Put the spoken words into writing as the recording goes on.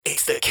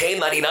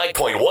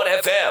K99.1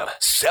 FM,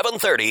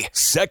 730.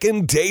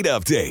 Second date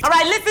update. All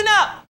right, listen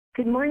up.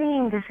 Good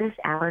morning. This is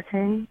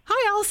Allison.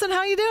 Hi, Allison.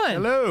 How you doing?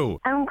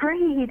 Hello. I'm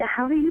great.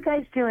 How are you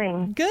guys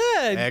doing?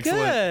 Good.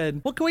 Excellent.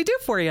 Good. What can we do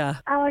for you?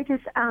 Oh, I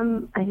just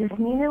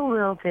need a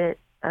little bit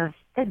of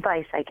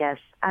advice, I guess.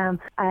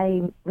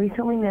 I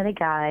recently met a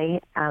guy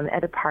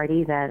at a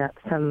party that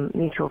some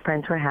mutual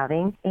friends were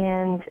having,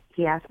 and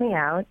he asked me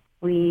out.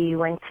 We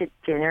went to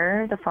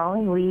dinner the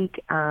following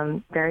week.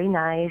 Very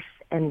nice.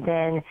 And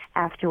then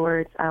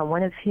afterwards,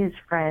 one of his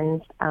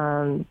friends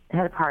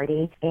had a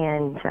party,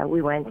 and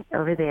we went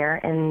over there,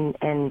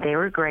 and they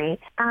were great.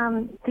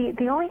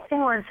 The only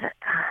thing was,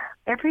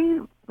 every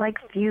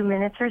few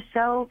minutes or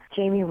so,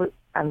 Jamie would.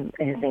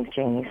 His name's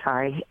Jamie,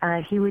 sorry.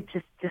 He would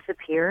just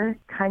disappear,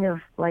 kind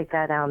of like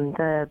that,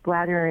 the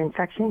bladder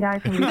infection guy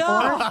from before.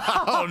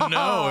 Oh,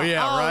 no.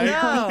 Yeah, right?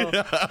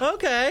 No.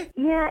 Okay.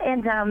 Yeah,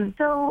 and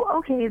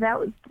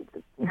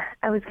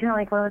I was kind of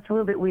like, well, it's a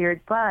little bit weird,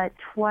 but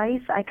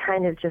twice I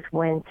kind of just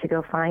went to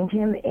go find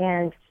him,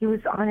 and he was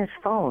on his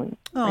phone,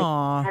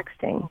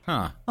 texting.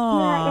 Huh.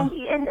 Yeah,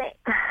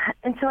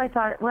 and so I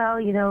thought, well,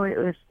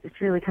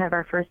 it's really kind of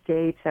our first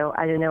date, so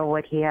I don't know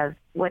what he has,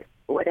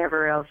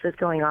 whatever else is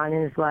going on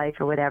in his life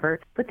or whatever.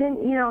 But then,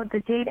 the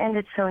date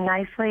ended so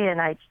nicely, and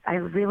I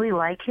really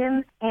like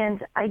him,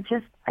 and I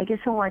guess I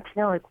want to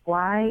know,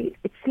 why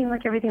it seemed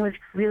like everything was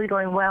really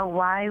going well.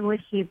 Why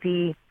would he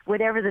be,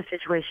 whatever the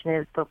situation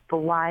is, but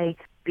why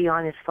be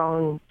on his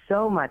phone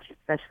so much,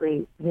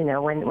 especially,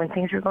 when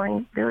things were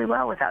going really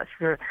well with us.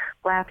 We were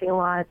laughing a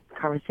lot, the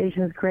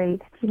conversation was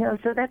great,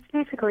 so that's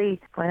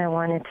basically what I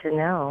wanted to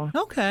know.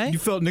 Okay. You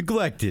felt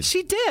neglected.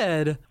 She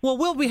did. Well,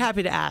 we'll be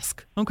happy to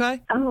ask.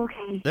 Okay. Oh,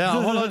 okay.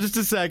 Yeah, hold on just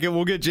a second.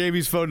 We'll get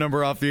Jamie's phone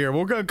number off the air.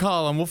 We're going to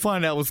call him. We'll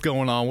find out what's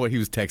going on, what he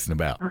was texting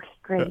about. Okay,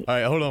 great. All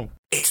right, hold on.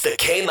 It's the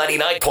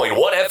K99.1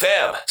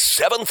 FM,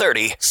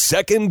 730.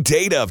 Second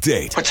date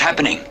update. What's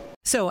happening?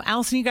 So,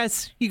 Allison,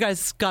 you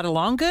guys got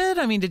along good?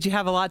 I mean, did you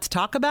have a lot to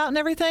talk about and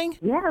everything?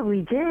 Yeah,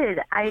 we did.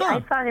 I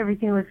thought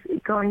everything was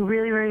going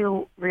really,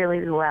 really,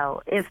 really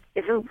well. If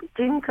it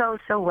didn't go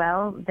so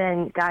well,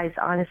 then, guys,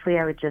 honestly,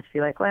 I would just be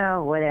like,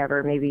 well,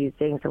 whatever. Maybe he's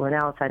dating someone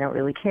else. I don't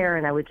really care.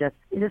 And I would just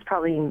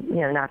probably,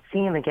 not see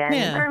him again.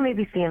 Yeah. Or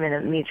maybe see him in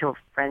a mutual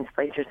friend's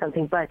place or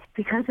something. But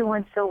because it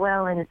went so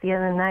well, and at the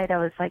end of the night, I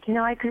was like,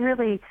 I could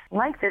really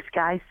like this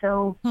guy.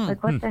 So,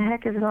 what the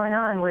heck is going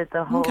on with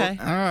the whole All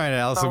right,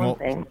 Allison. phone Well,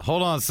 thing?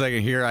 hold on a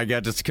second here. I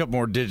got just a couple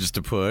more digits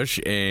to push,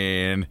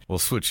 and we'll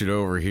switch it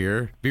over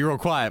here. Be real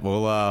quiet.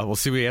 We'll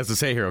see what he has to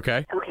say here,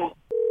 okay? Okay.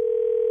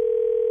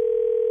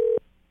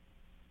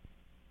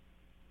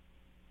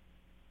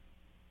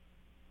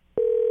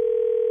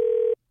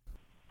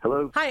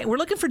 Hello, Hi, we're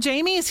looking for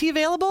Jamie. Is he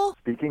available?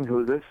 speaking.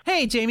 Who is this?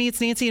 Hey, Jamie, it's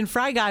Nancy and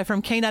Fry Guy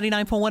from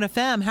K99.1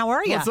 FM. How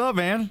are you? What's up,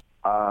 man?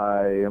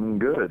 I am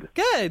good.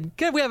 Good.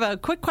 We have a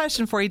quick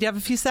question for you. Do you have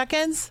a few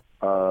seconds?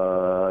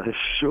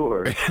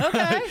 Sure.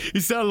 Okay. You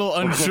sound a little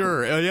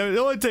unsure. It'll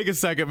only take a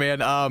second,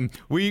 man.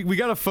 We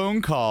got a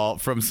phone call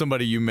from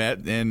somebody you met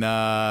and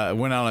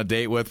went on a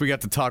date with. We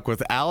got to talk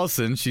with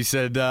Allison. She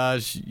said,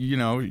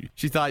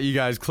 she thought you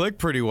guys clicked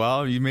pretty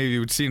well. You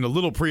maybe seemed a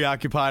little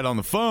preoccupied on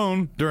the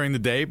phone during the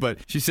date, but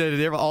she said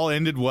it all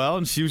ended well,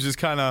 and she was just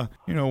kind of,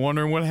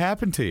 wondering what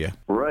happened to you.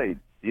 Right.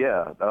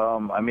 Yeah.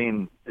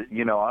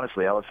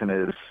 Honestly,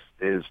 Allison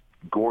is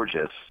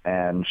gorgeous,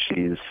 and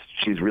she's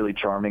really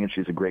charming, and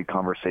she's a great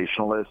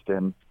conversationalist,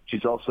 and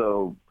she's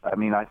also,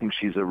 I think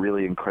she's a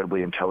really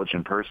incredibly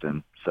intelligent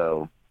person.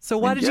 So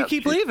why did you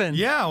keep leaving?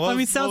 Yeah,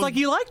 well, sounds like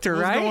you liked her,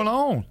 right? What's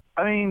going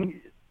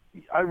on?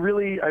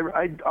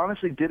 I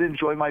honestly did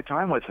enjoy my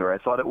time with her. I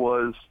thought it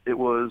was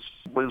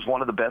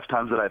one of the best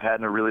times that I've had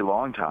in a really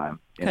long time.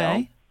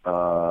 Okay.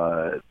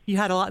 You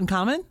had a lot in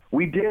common?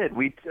 We did.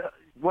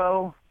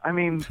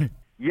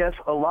 Yes,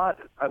 a lot.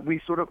 We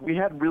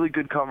had really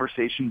good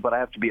conversation, but I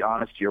have to be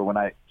honest here.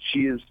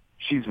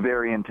 She's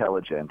very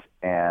intelligent,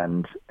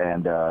 and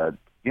the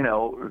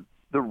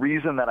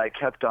reason that I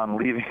kept on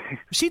leaving.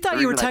 She thought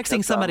you were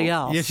texting somebody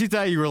else. Yeah, she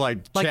thought you were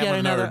like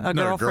chatting yet with another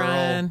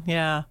girlfriend. Girl.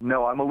 Yeah.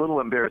 No, I'm a little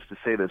embarrassed to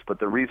say this, but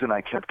the reason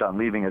I kept on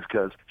leaving is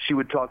because she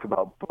would talk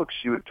about books,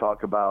 she would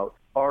talk about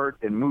art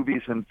and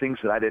movies and things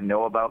that I didn't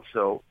know about.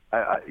 So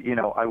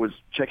I was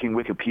checking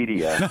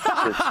Wikipedia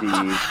to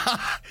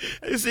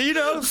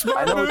see. Smart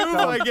I know it move,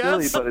 sounds I guess.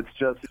 silly, but it's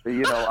just,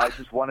 I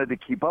just wanted to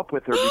keep up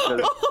with her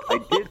because I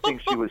did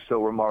think she was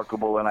so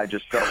remarkable, and I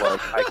just felt like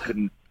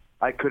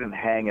I couldn't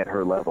hang at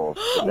her level. If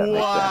that makes sense.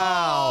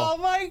 Wow.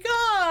 Oh my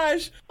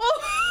gosh.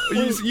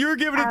 You were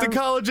giving it the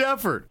college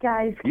effort.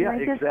 Guys, can Yeah, I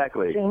just,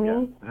 exactly.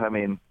 Jamie?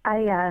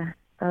 Yeah.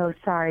 Oh,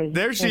 sorry.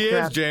 There she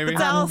is, Jamie.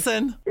 It's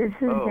Allison. This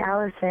is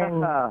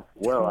Allison.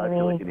 Well, I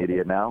feel like an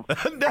idiot now.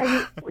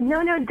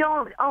 No,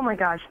 don't. Oh my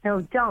gosh,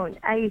 no, don't.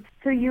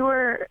 So you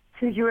were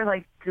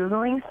like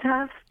Googling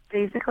stuff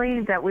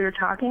basically, that we were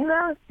talking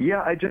about?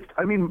 Yeah,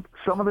 I mean,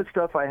 some of the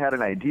stuff I had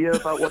an idea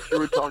about what you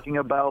were talking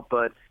about,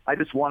 but I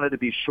just wanted to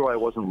be sure I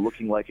wasn't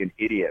looking like an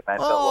idiot. And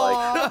I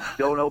felt like,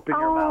 don't open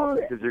your mouth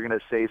because you're going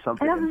to say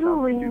something.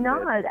 Absolutely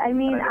not. I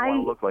mean, I didn't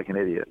want to look like an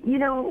idiot.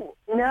 No,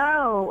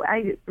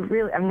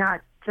 I'm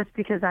not. Just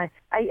because I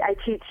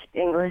teach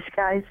English,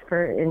 guys,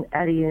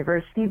 at a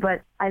university,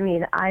 but I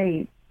mean,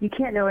 you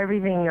can't know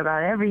everything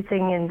about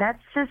everything, and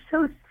that's just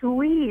so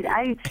sweet.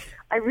 I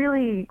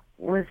really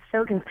was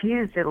so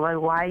confused at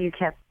why you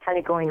kept kind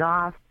of going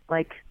off,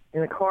 like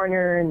in the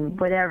corner and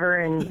whatever,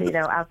 and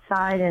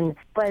outside,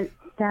 but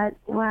that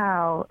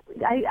wow,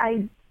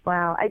 I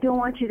don't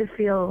want you to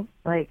feel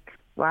like,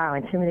 wow,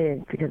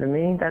 intimidated because of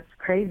me. That's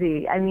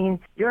crazy. I mean,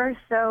 you're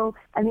so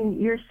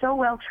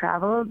well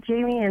traveled,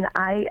 Jamie, and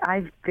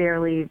I've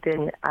barely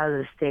been out of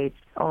the States,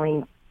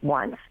 only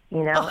once,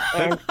 and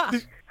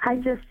I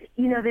just,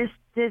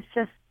 there's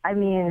just, I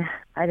mean,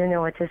 I don't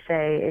know what to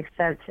say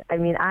except, I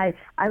mean, I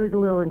was a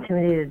little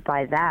intimidated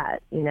by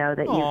that,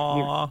 that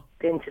you've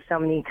been to so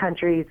many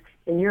countries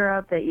in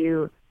Europe, that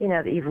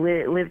that you've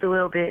lived a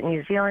little bit in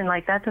New Zealand.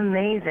 Like, that's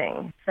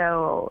amazing.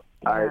 So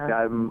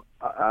yeah.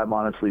 I'm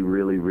honestly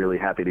really, really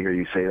happy to hear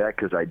you say that,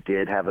 because I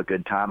did have a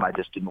good time. I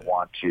just didn't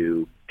want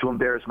to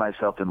embarrass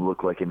myself and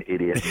look like an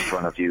idiot in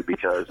front of you,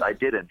 because I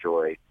did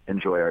enjoy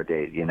our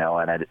date, and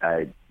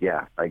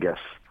I guess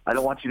I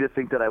don't want you to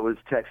think that I was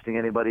texting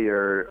anybody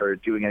or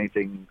doing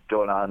anything,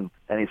 going on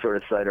any sort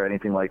of site or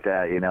anything like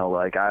that.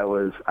 Like I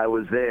was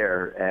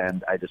there,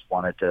 and I just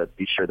wanted to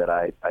be sure that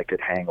I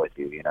could hang with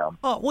you.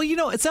 Oh,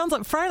 well, it sounds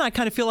like Fry and I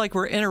kind of feel like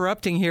we're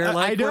interrupting here,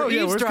 like I know, we're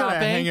eavesdropping. We're kind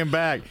of hanging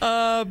back.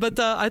 But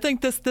I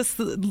think this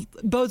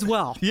bodes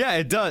well. Yeah,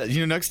 it does.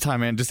 Next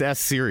time, man, just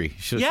ask Siri.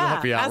 She'll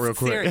help you out real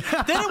quick.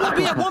 Then it would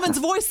be a woman's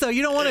voice, though.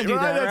 You don't want to do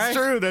that,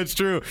 right? That's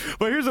true.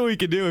 But here's what we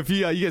can do. If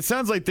it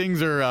sounds like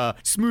things are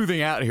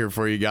smoothing out here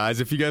for you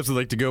guys. If you guys would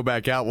like to go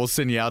back out, we'll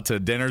send you out to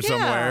dinner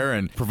somewhere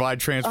and provide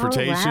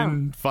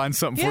transportation, find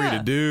something for you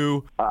to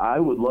do. I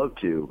would love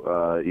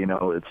to.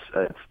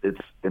 It's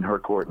in her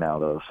court now,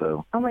 though.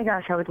 So. Oh my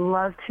gosh, I would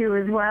love to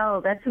as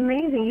well. That's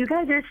amazing. You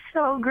guys are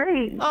so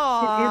great.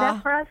 Aww. To do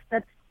that for us.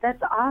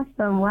 That's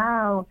awesome.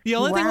 Wow. The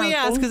only thing we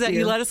ask is that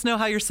you let us know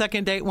how your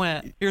second date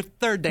went. Your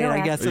third date,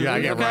 I guess. Yeah,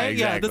 okay? right, exactly.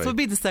 Yeah, this would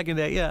be the second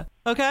date. Yeah.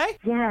 Okay?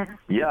 Yeah.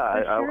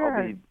 Yeah, Sure.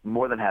 I'll be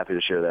more than happy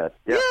to share that.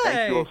 Yeah, Yay.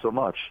 thank you all so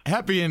much.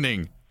 Happy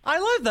ending. I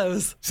love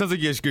those. Sounds like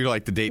you guys could go to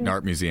like the Dayton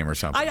Art Museum or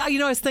something. I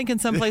was thinking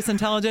someplace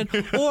intelligent,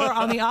 or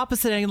on the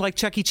opposite end, like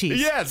Chuck E.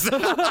 Cheese. Yes.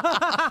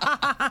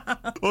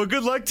 Well,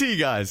 good luck to you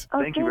guys. Oh,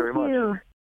 Thank you very much.